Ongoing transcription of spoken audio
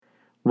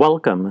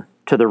Welcome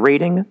to the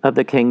reading of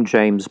the King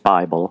James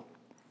Bible.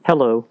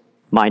 Hello,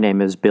 my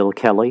name is Bill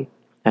Kelly,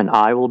 and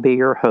I will be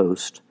your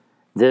host.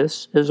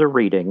 This is a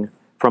reading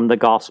from the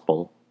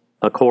Gospel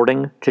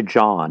according to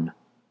John.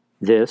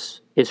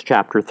 This is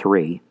chapter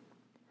 3.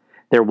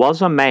 There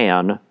was a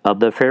man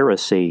of the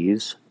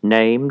Pharisees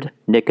named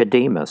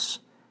Nicodemus,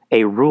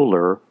 a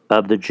ruler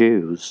of the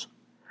Jews.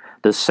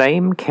 The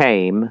same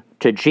came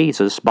to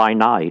Jesus by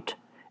night,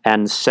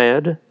 and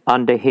said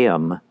unto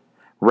him,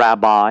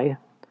 Rabbi,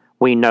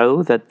 we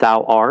know that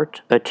thou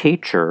art a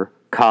teacher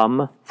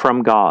come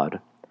from God,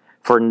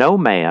 for no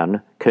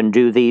man can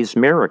do these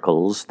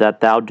miracles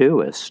that thou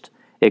doest,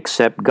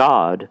 except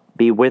God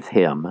be with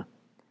him.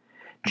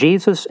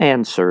 Jesus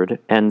answered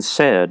and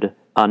said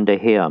unto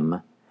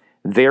him,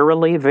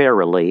 Verily,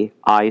 verily,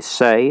 I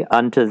say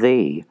unto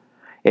thee,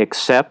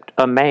 except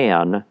a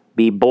man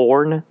be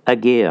born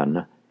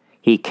again,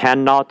 he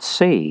cannot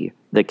see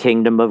the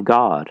kingdom of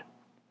God.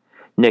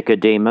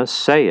 Nicodemus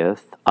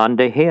saith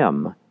unto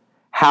him,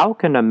 How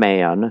can a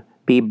man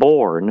be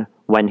born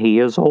when he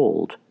is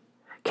old?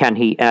 Can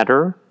he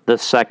enter the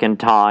second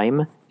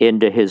time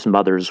into his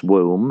mother's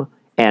womb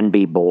and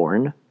be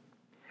born?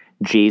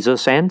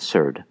 Jesus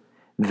answered,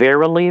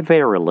 Verily,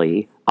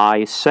 verily,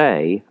 I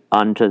say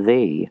unto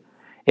thee,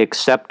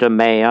 except a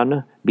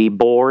man be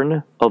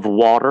born of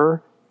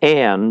water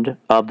and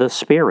of the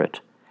Spirit,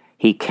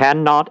 he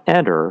cannot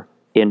enter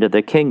into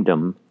the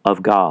kingdom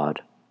of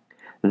God.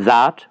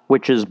 That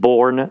which is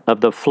born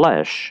of the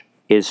flesh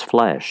is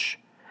flesh,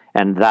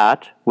 and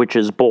that which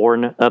is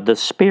born of the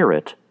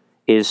Spirit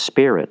is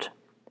spirit.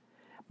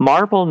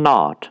 Marvel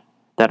not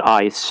that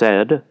I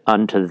said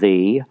unto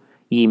thee,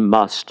 Ye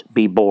must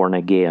be born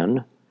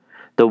again.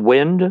 The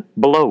wind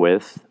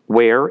bloweth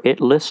where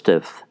it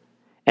listeth,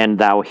 and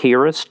thou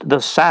hearest the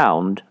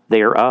sound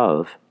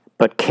thereof,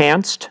 but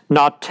canst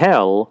not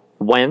tell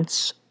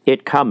whence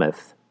it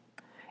cometh,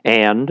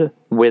 and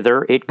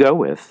whither it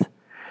goeth.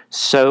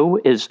 So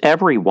is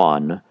every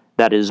one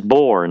that is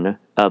born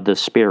of the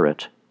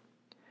Spirit.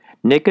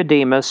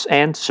 Nicodemus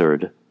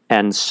answered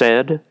and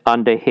said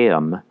unto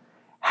him,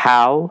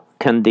 How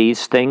can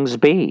these things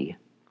be?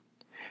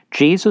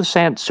 Jesus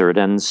answered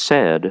and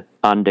said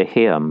unto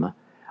him,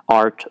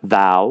 Art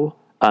thou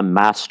a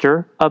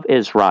master of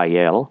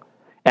Israel,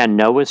 and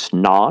knowest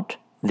not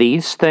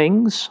these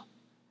things?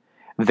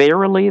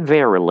 Verily,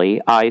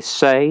 verily, I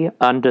say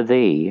unto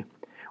thee,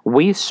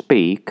 we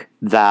speak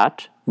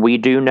that we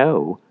do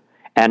know,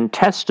 and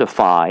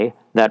testify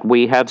that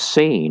we have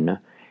seen,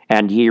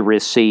 and ye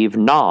receive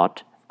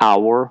not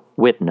our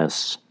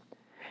witness.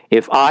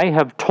 If I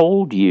have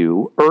told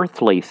you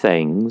earthly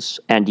things,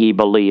 and ye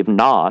believe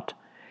not,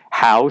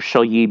 how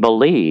shall ye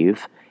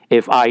believe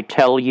if I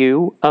tell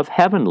you of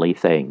heavenly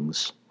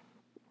things?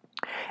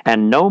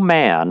 And no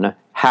man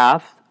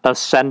hath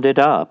ascended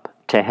up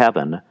to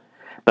heaven,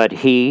 but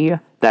he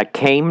that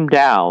came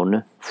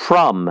down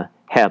from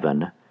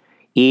heaven,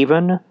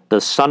 even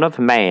the Son of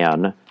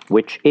Man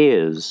which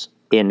is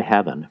in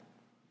heaven.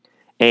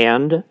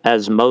 And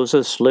as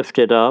Moses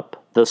lifted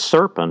up the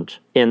serpent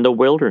in the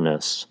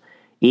wilderness,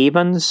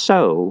 even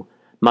so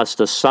must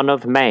the Son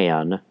of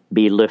Man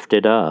be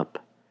lifted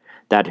up,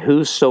 that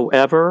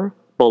whosoever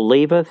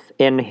believeth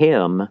in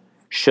him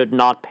should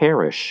not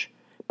perish,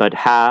 but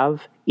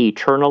have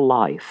eternal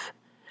life.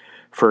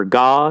 For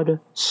God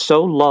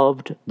so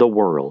loved the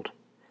world,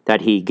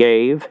 that he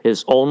gave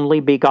his only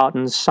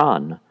begotten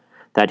Son,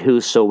 that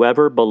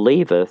whosoever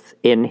believeth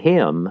in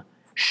him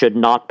should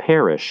not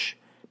perish,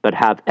 but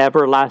have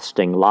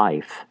everlasting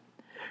life.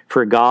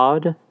 For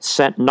God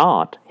sent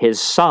not his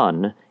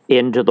Son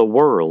into the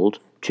world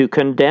to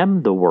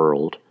condemn the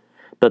world,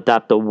 but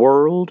that the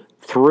world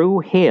through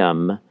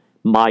him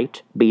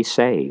might be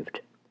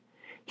saved.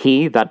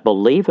 He that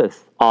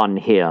believeth on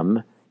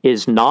him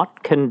is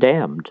not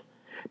condemned,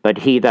 but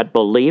he that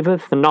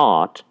believeth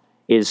not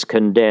is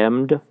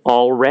condemned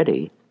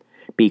already,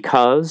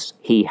 because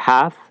he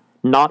hath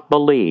not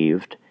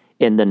believed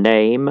in the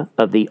name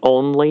of the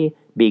only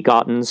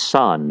begotten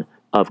Son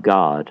of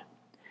God.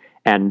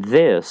 And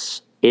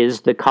this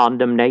is the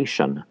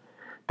condemnation,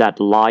 that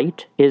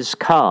light is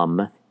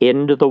come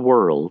into the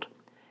world,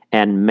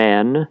 and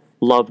men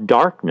love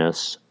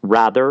darkness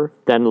rather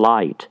than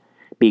light,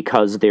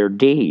 because their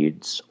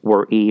deeds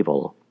were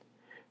evil.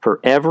 For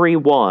every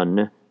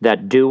one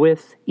that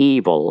doeth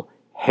evil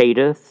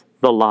hateth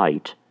the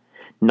light,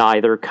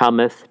 neither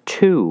cometh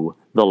to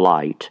the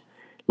light,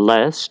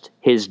 lest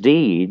his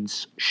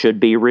deeds should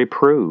be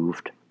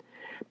reproved.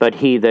 But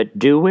he that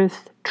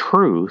doeth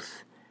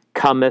truth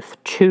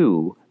cometh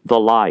to the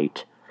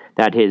light,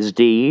 that his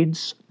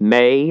deeds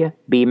may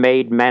be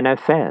made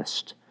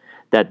manifest,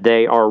 that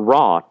they are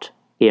wrought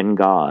in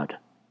God.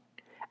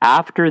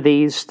 After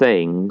these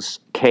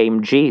things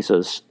came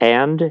Jesus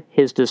and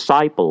his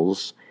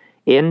disciples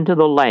into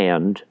the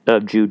land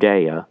of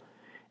Judea,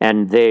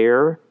 and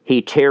there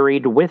he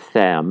tarried with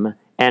them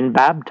and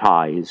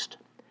baptized.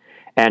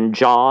 And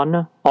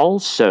John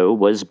also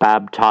was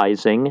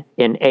baptizing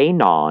in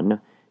Aenon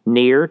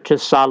near to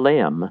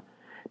Salim,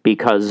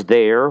 because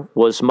there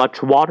was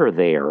much water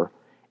there,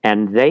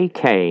 And they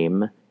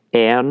came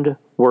and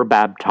were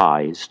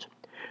baptized,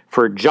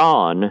 for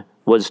John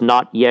was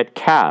not yet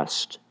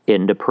cast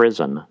into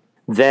prison.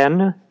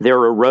 Then there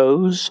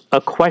arose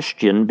a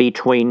question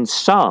between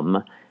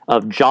some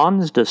of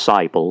John's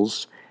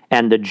disciples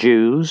and the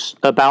Jews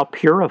about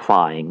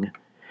purifying.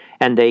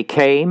 And they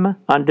came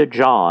unto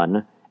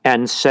John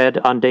and said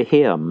unto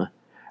him,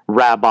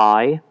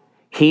 Rabbi,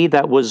 he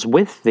that was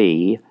with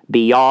thee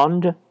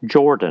beyond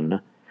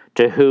Jordan,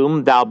 to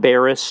whom thou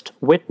bearest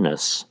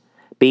witness,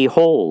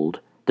 behold,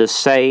 the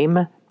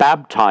same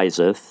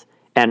baptizeth,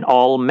 and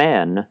all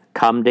men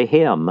come to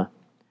him.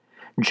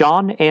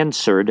 John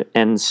answered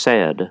and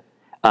said,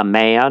 A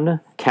man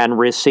can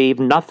receive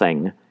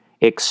nothing,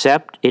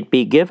 except it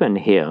be given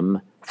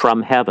him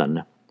from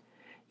heaven.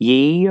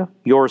 Ye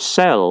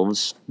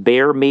yourselves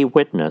bear me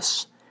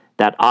witness,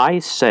 that I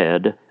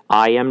said,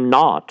 I am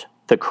not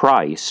the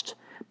Christ,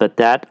 but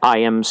that I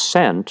am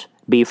sent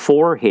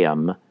before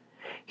him.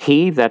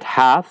 He that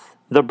hath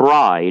the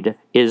bride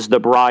is the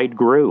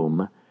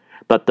bridegroom,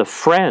 but the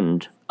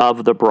friend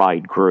of the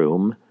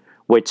bridegroom,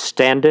 which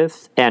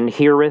standeth and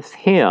heareth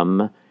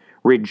him,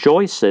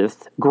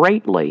 rejoiceth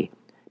greatly,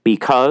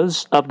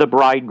 because of the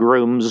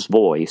bridegroom's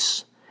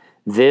voice.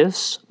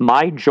 This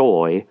my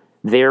joy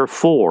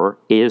therefore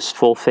is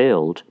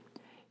fulfilled.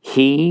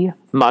 He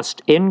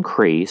must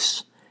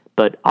increase,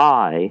 but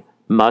I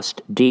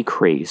must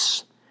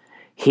decrease.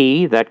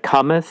 He that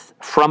cometh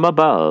from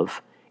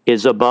above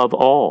is above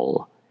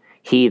all.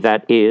 He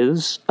that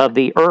is of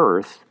the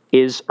earth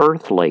is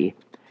earthly,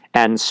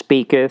 and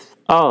speaketh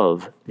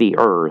of the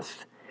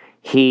earth.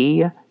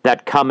 He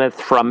that cometh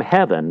from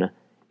heaven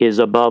is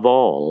above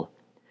all.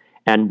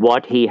 And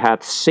what he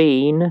hath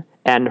seen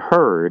and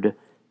heard,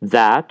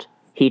 that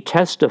he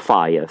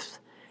testifieth,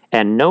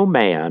 and no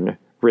man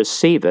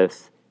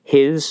receiveth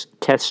his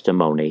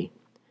testimony.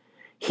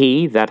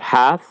 He that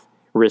hath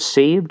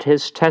received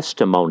his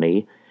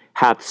testimony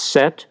hath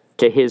set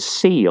to his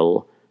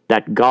seal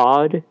that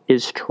God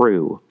is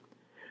true.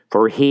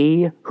 For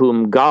he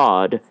whom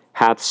God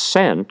hath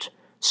sent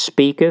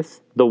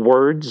speaketh the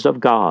words of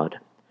God.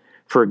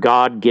 For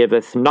God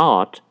giveth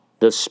not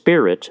the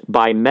Spirit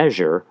by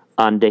measure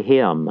unto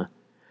him.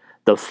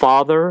 The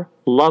Father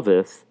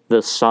loveth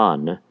the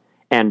Son,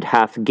 and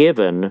hath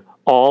given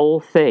all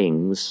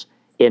things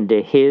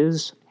into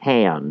his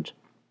hand.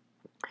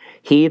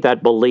 He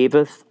that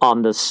believeth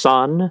on the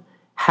Son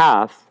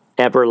hath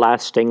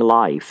everlasting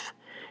life,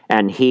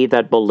 and he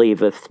that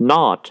believeth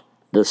not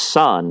the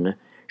Son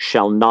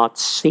shall not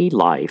see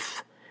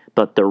life,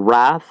 but the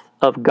wrath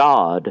of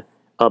God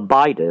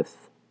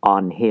abideth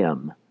on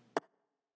him.